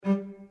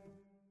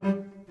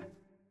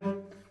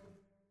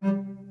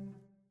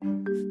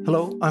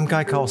Hello, I'm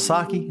Guy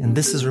Kawasaki, and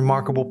this is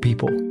Remarkable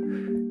People.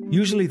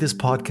 Usually this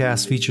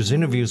podcast features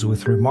interviews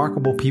with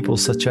remarkable people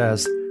such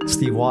as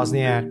Steve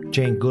Wozniak,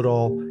 Jane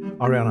Goodall,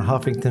 Arianna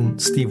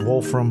Huffington, Steve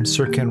Wolfram,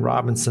 Sir Ken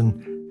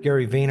Robinson,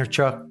 Gary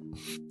Vaynerchuk,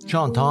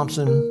 Sean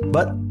Thompson,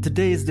 but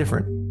today is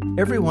different.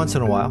 Every once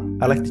in a while,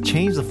 I like to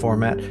change the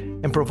format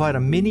and provide a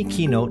mini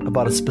keynote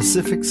about a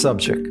specific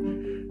subject.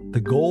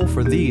 The goal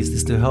for these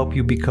is to help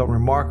you become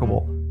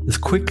remarkable as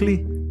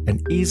quickly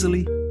and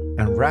easily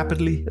and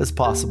rapidly as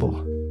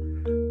possible.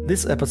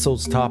 This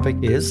episode's topic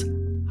is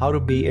how to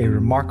be a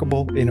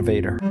remarkable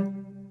innovator.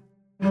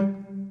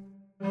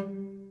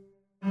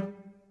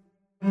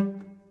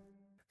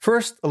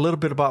 First, a little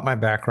bit about my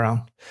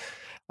background.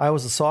 I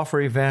was a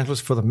software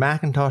evangelist for the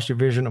Macintosh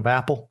division of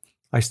Apple.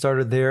 I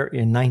started there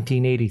in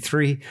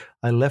 1983.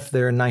 I left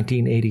there in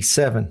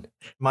 1987.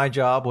 My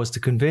job was to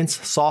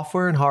convince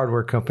software and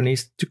hardware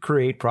companies to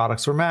create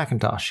products for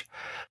Macintosh.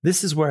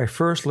 This is where I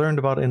first learned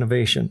about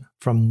innovation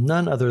from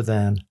none other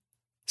than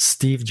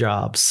Steve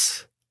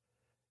Jobs.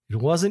 It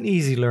wasn't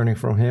easy learning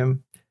from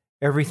him.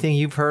 Everything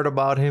you've heard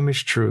about him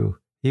is true.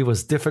 He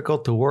was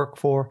difficult to work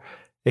for,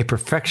 a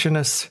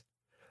perfectionist,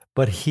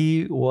 but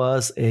he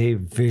was a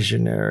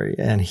visionary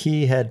and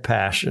he had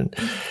passion.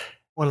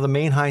 One of the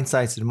main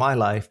hindsights in my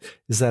life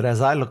is that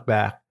as I look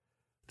back,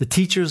 the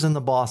teachers and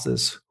the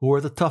bosses who were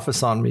the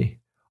toughest on me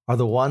are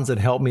the ones that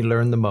helped me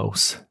learn the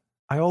most.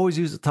 I always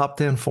use the top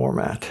 10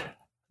 format.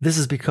 This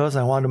is because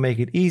I want to make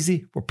it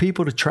easy for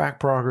people to track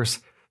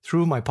progress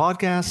through my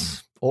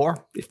podcasts,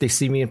 or if they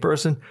see me in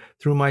person,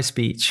 through my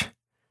speech.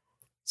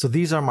 So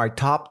these are my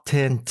top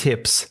 10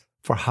 tips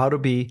for how to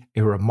be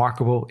a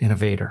remarkable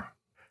innovator.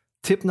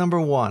 Tip number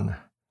 1,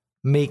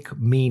 make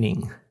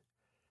meaning.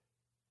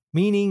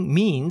 Meaning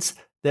means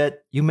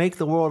that you make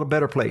the world a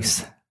better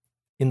place.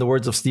 In the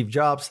words of Steve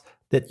Jobs,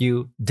 that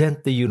you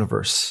dent the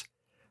universe.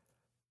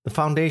 The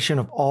foundation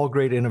of all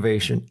great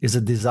innovation is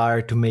a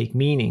desire to make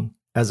meaning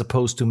as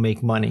opposed to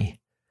make money.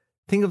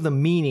 Think of the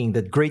meaning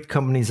that great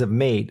companies have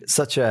made,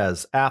 such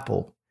as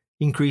Apple,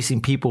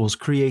 increasing people's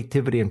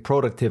creativity and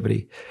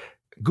productivity,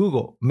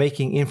 Google,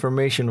 making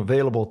information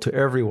available to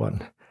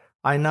everyone.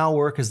 I now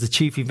work as the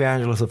chief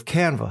evangelist of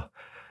Canva.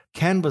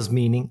 Canva's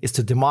meaning is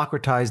to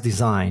democratize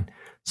design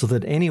so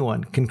that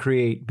anyone can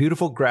create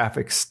beautiful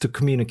graphics to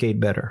communicate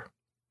better.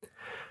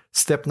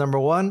 Step number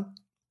 1,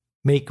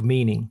 make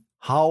meaning.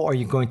 How are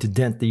you going to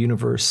dent the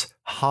universe?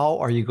 How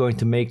are you going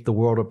to make the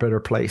world a better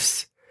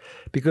place?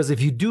 Because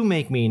if you do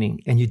make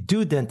meaning and you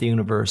do dent the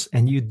universe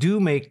and you do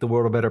make the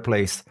world a better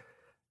place,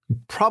 you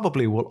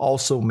probably will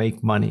also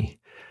make money.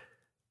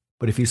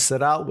 But if you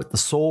set out with the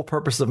sole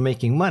purpose of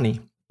making money,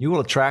 you will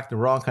attract the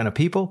wrong kind of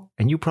people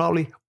and you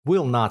probably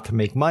will not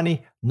make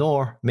money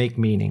nor make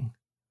meaning.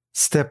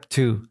 Step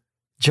 2,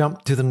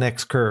 jump to the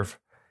next curve.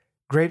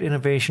 Great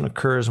innovation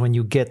occurs when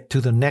you get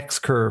to the next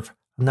curve,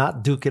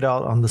 not duke it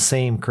out on the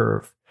same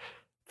curve.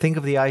 Think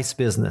of the ice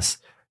business.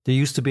 There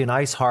used to be an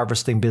ice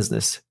harvesting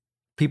business.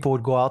 People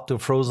would go out to a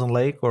frozen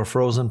lake or a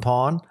frozen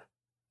pond,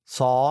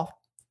 saw,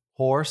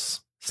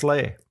 horse,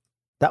 sleigh.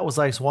 That was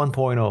ice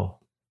 1.0.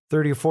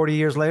 30 or 40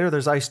 years later,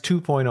 there's ice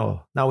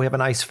 2.0. Now we have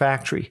an ice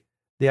factory.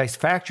 The ice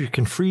factory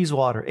can freeze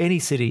water any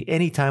city,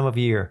 any time of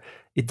year.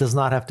 It does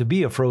not have to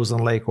be a frozen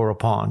lake or a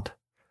pond.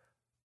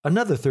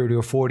 Another 30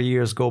 or 40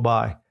 years go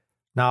by.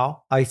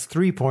 Now, ice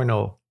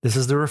 3.0. This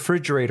is the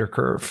refrigerator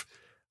curve.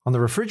 On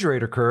the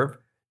refrigerator curve,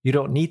 you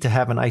don't need to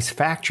have an ice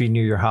factory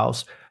near your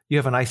house. You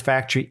have an ice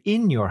factory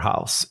in your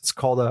house. It's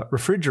called a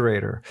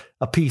refrigerator,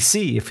 a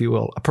PC, if you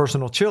will, a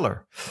personal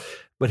chiller.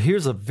 But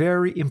here's a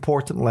very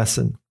important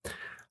lesson.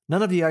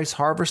 None of the ice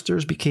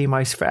harvesters became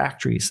ice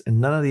factories,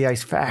 and none of the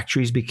ice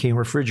factories became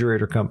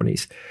refrigerator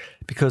companies,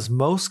 because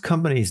most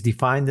companies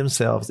define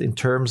themselves in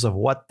terms of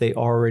what they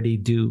already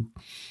do.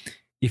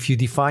 If you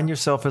define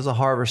yourself as a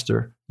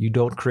harvester, you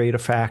don't create a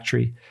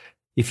factory.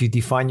 If you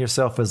define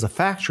yourself as a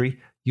factory,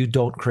 you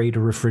don't create a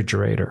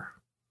refrigerator.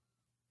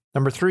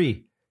 Number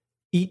 3,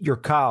 eat your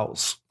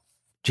cows.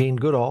 Jane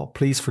Goodall,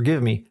 please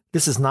forgive me.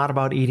 This is not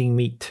about eating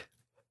meat.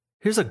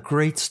 Here's a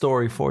great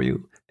story for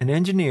you. An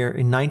engineer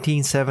in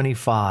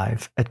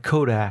 1975 at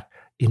Kodak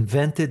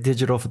invented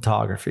digital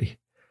photography.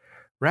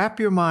 Wrap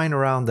your mind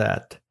around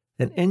that.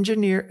 An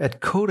engineer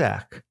at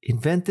Kodak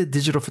invented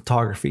digital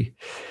photography.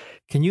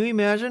 Can you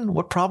imagine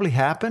what probably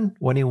happened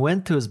when he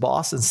went to his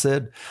boss and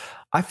said,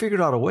 I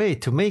figured out a way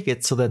to make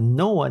it so that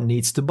no one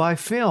needs to buy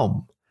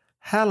film.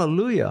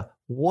 Hallelujah.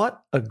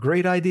 What a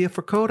great idea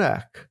for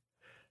Kodak.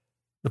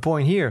 The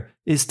point here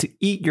is to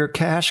eat your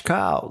cash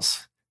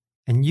cows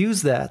and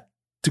use that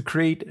to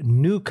create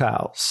new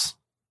cows.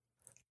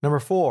 Number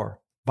 4,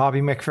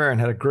 Bobby McFerrin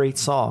had a great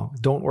song,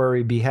 Don't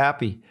Worry, Be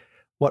Happy.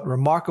 What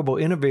remarkable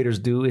innovators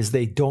do is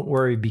they don't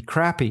worry, be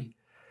crappy,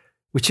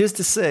 which is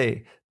to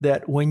say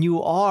that when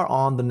you are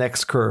on the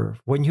next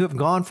curve, when you have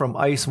gone from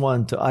ice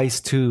 1 to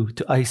ice 2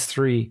 to ice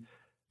 3,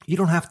 you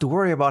don't have to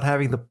worry about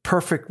having the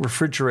perfect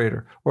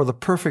refrigerator or the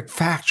perfect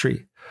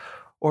factory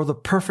or the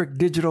perfect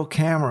digital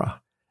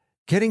camera.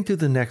 Getting to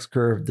the next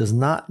curve does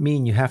not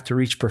mean you have to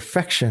reach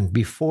perfection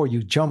before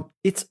you jump.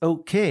 It's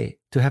okay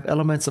to have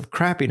elements of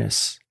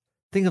crappiness.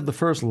 Think of the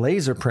first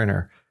laser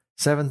printer,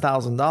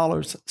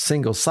 $7,000,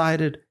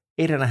 single-sided,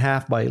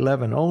 8.5 by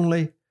 11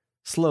 only,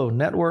 slow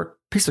network,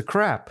 piece of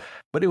crap,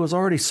 but it was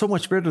already so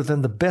much better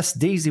than the best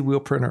daisy wheel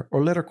printer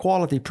or letter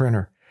quality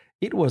printer.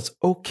 It was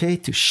okay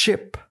to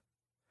ship.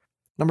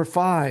 Number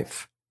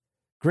 5,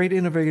 great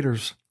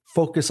innovators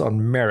focus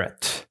on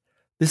merit.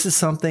 This is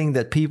something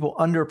that people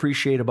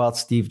underappreciate about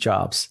Steve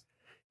Jobs.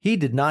 He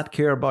did not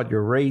care about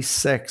your race,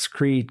 sex,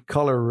 creed,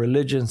 color,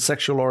 religion,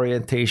 sexual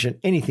orientation,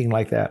 anything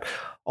like that.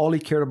 All he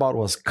cared about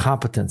was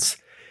competence.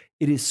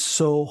 It is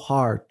so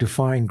hard to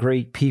find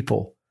great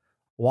people.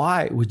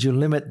 Why would you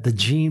limit the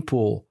gene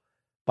pool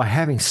by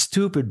having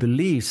stupid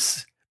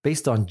beliefs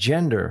based on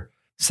gender,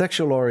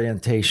 sexual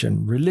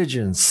orientation,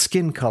 religion,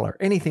 skin color,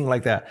 anything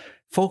like that?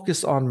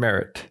 Focus on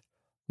merit.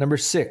 Number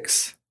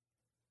 6,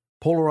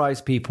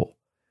 polarize people.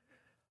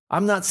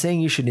 I'm not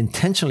saying you should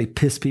intentionally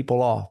piss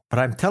people off, but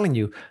I'm telling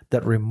you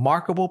that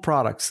remarkable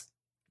products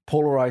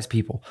polarize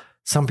people.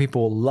 Some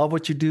people will love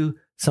what you do.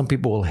 Some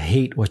people will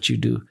hate what you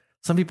do.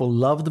 Some people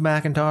love the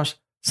Macintosh.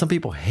 Some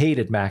people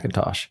hated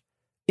Macintosh.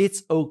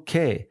 It's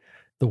okay.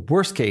 The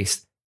worst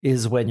case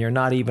is when you're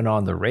not even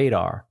on the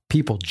radar.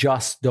 People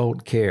just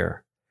don't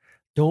care.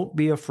 Don't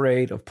be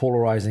afraid of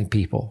polarizing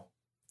people.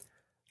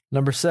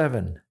 Number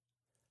 7,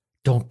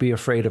 don't be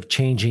afraid of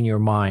changing your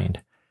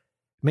mind.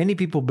 Many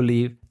people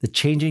believe that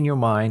changing your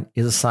mind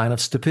is a sign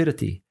of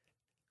stupidity.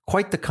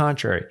 Quite the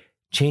contrary.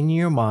 Changing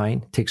your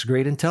mind takes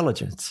great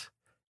intelligence.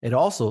 It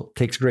also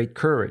takes great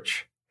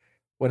courage.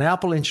 When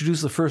Apple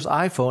introduced the first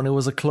iPhone, it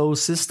was a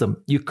closed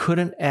system. You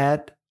couldn't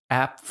add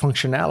app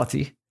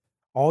functionality.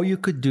 All you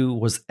could do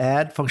was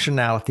add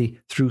functionality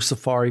through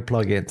Safari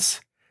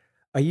plugins.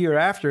 A year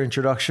after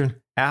introduction,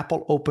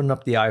 Apple opened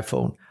up the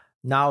iPhone.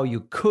 Now you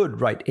could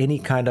write any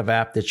kind of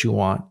app that you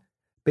want.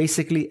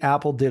 Basically,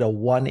 Apple did a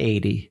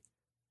 180.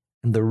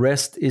 And the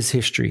rest is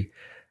history.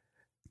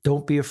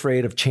 Don't be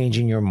afraid of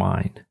changing your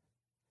mind.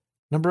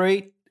 Number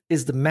 8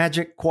 is the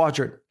magic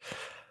quadrant.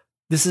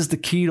 This is the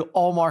key to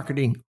all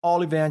marketing,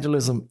 all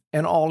evangelism,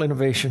 and all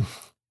innovation.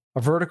 A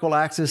vertical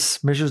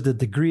axis measures the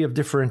degree of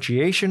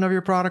differentiation of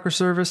your product or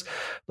service.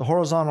 The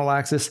horizontal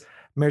axis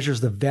measures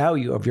the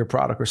value of your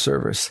product or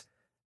service.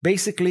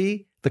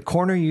 Basically, the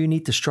corner you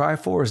need to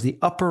strive for is the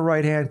upper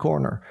right-hand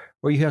corner,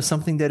 where you have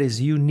something that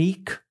is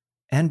unique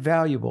and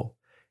valuable.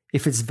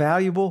 If it's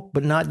valuable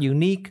but not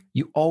unique,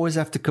 you always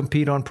have to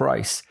compete on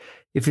price.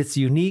 If it's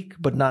unique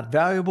but not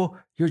valuable,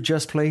 you're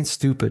just plain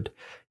stupid.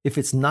 If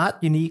it's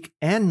not unique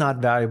and not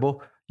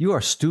valuable, you are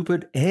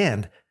stupid,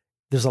 and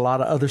there's a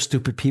lot of other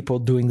stupid people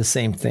doing the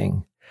same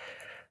thing.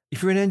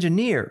 If you're an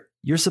engineer,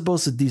 you're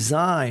supposed to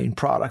design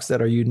products that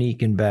are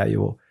unique and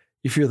valuable.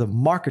 If you're the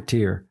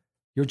marketeer,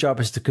 your job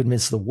is to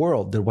convince the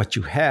world that what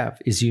you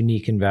have is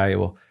unique and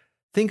valuable.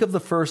 Think of the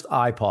first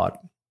iPod.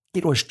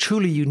 It was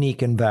truly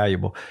unique and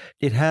valuable.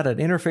 It had an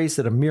interface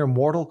that a mere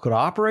mortal could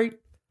operate,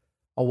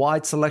 a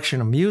wide selection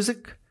of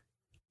music,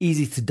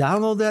 easy to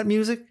download that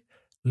music,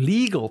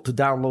 legal to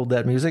download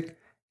that music,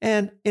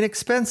 and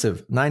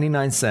inexpensive,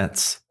 99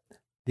 cents.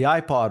 The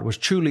iPod was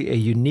truly a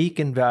unique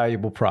and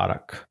valuable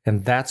product,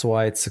 and that's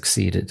why it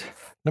succeeded.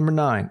 Number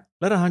 9,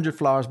 let 100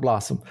 flowers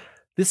blossom.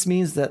 This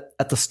means that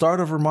at the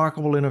start of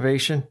remarkable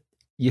innovation,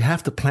 you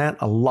have to plant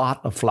a lot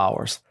of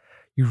flowers.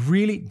 You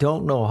really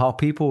don't know how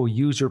people will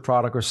use your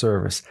product or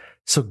service,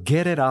 so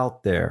get it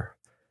out there.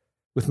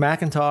 With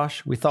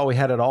Macintosh, we thought we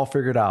had it all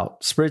figured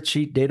out.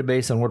 Spreadsheet,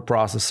 database, and word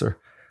processor.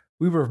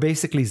 We were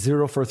basically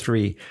 0 for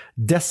 3.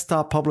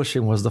 Desktop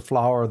publishing was the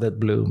flower that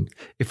bloomed.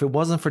 If it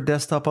wasn't for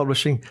desktop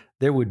publishing,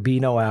 there would be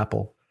no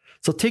Apple.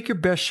 So take your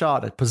best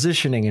shot at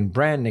positioning and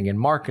branding and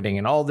marketing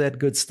and all that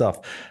good stuff.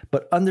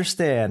 But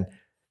understand,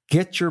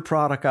 get your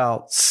product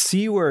out,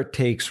 see where it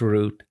takes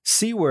root,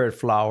 see where it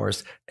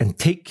flowers, and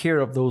take care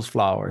of those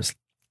flowers.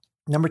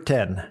 Number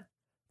 10,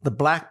 the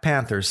Black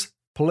Panthers,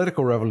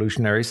 political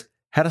revolutionaries,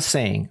 had a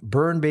saying,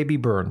 burn baby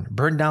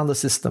burn down the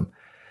system.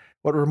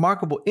 What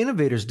remarkable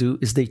innovators do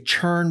is they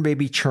churn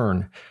baby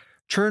churn.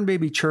 Churn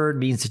baby churn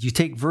means that you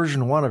take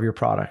version 1 of your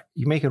product,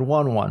 you make it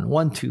 1.1,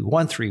 1.2,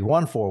 1.3,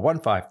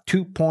 1.4, 1.5,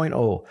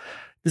 2.0.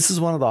 This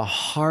is one of the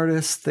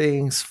hardest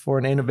things for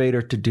an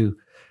innovator to do,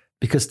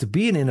 because to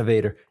be an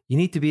innovator, you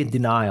need to be in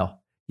denial.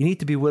 You need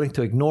to be willing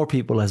to ignore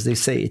people as they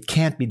say, it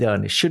can't be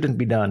done, it shouldn't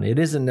be done, it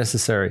isn't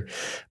necessary.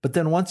 But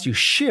then once you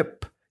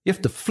ship, you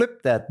have to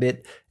flip that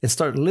bit and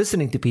start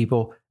listening to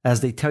people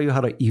as they tell you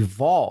how to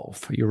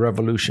evolve your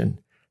revolution.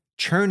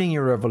 Churning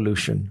your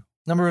revolution.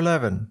 Number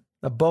 11,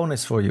 a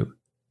bonus for you.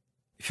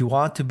 If you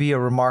want to be a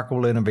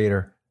remarkable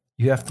innovator,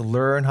 you have to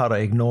learn how to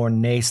ignore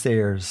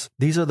naysayers.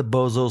 These are the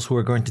bozos who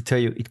are going to tell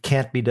you it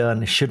can't be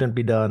done, it shouldn't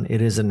be done,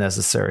 it isn't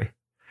necessary.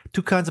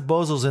 2 kinds of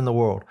bozos in the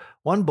world.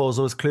 One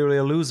bozo is clearly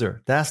a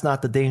loser. That's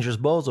not the dangerous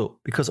bozo,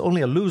 because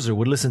only a loser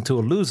would listen to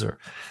a loser.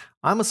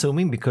 I'm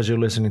assuming because you're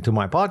listening to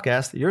my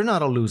podcast, you're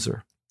not a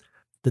loser.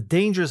 The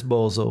dangerous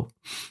bozo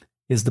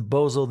is the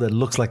bozo that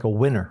looks like a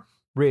winner.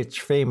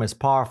 Rich, famous,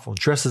 powerful,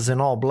 dresses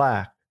in all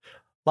black.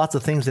 Lots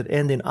of things that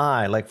end in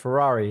I, like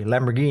Ferrari,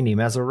 Lamborghini,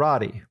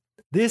 Maserati.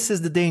 This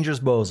is the dangerous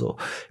bozo,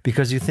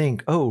 because you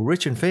think, oh,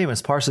 rich and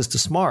famous parses to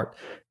smart.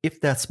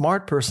 If that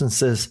smart person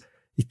says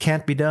it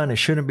can't be done, it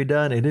shouldn't be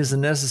done, it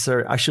isn't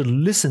necessary, I should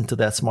listen to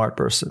that smart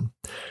person.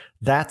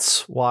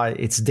 That's why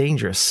it's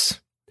dangerous.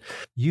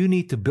 You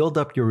need to build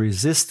up your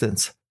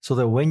resistance so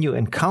that when you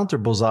encounter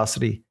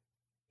bozosity,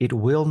 it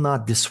will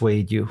not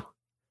dissuade you.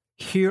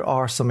 Here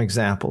are some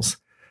examples.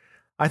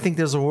 I think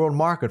there's a world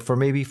market for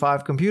maybe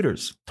 5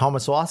 computers.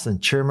 Thomas Watson,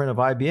 chairman of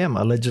IBM,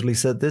 allegedly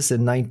said this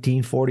in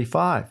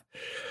 1945.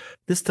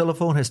 This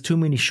telephone has too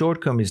many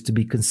shortcomings to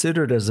be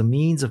considered as a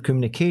means of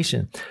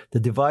communication. The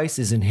device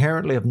is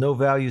inherently of no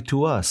value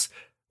to us.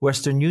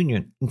 Western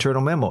Union,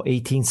 internal memo,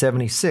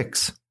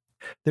 1876.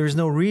 There is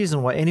no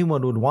reason why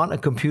anyone would want a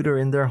computer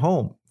in their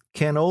home.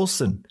 Ken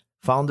Olsen,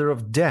 founder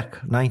of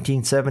DEC,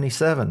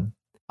 1977.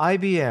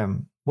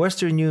 IBM,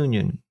 Western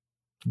Union,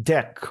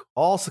 DEC,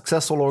 all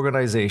successful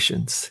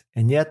organizations,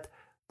 and yet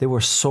they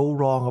were so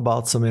wrong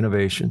about some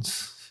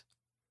innovations.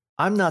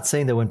 I'm not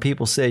saying that when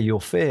people say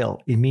you'll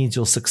fail, it means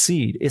you'll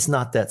succeed. It's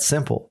not that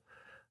simple.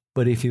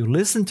 But if you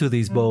listen to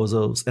these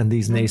bozos and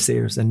these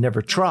naysayers and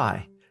never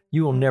try,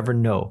 you will never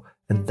know.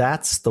 And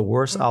that's the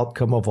worst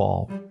outcome of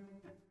all.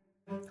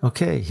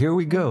 Okay, here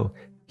we go.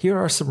 Here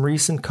are some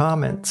recent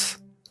comments.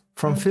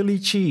 From Philly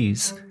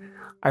Cheese.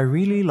 I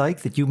really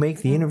like that you make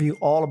the interview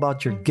all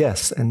about your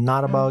guests and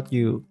not about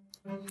you.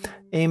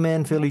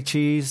 Amen, Philly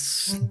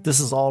Cheese. This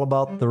is all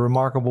about the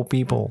remarkable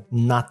people,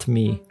 not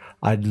me.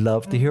 I'd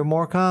love to hear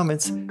more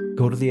comments.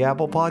 Go to the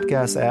Apple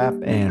Podcast app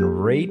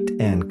and rate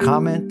and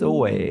comment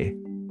away.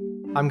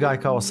 I'm Guy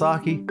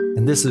Kawasaki,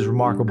 and this is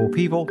Remarkable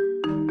People.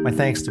 My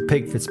thanks to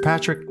Peg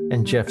Fitzpatrick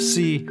and Jeff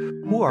C.,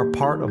 who are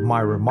part of my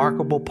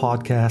Remarkable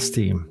Podcast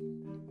team.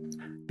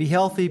 Be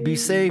healthy, be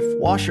safe,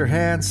 wash your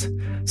hands,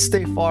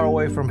 stay far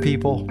away from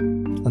people.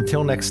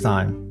 Until next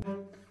time.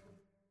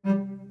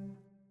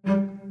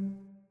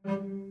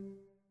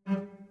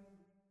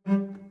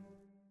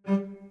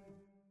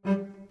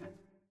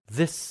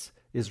 This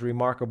is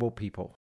Remarkable People.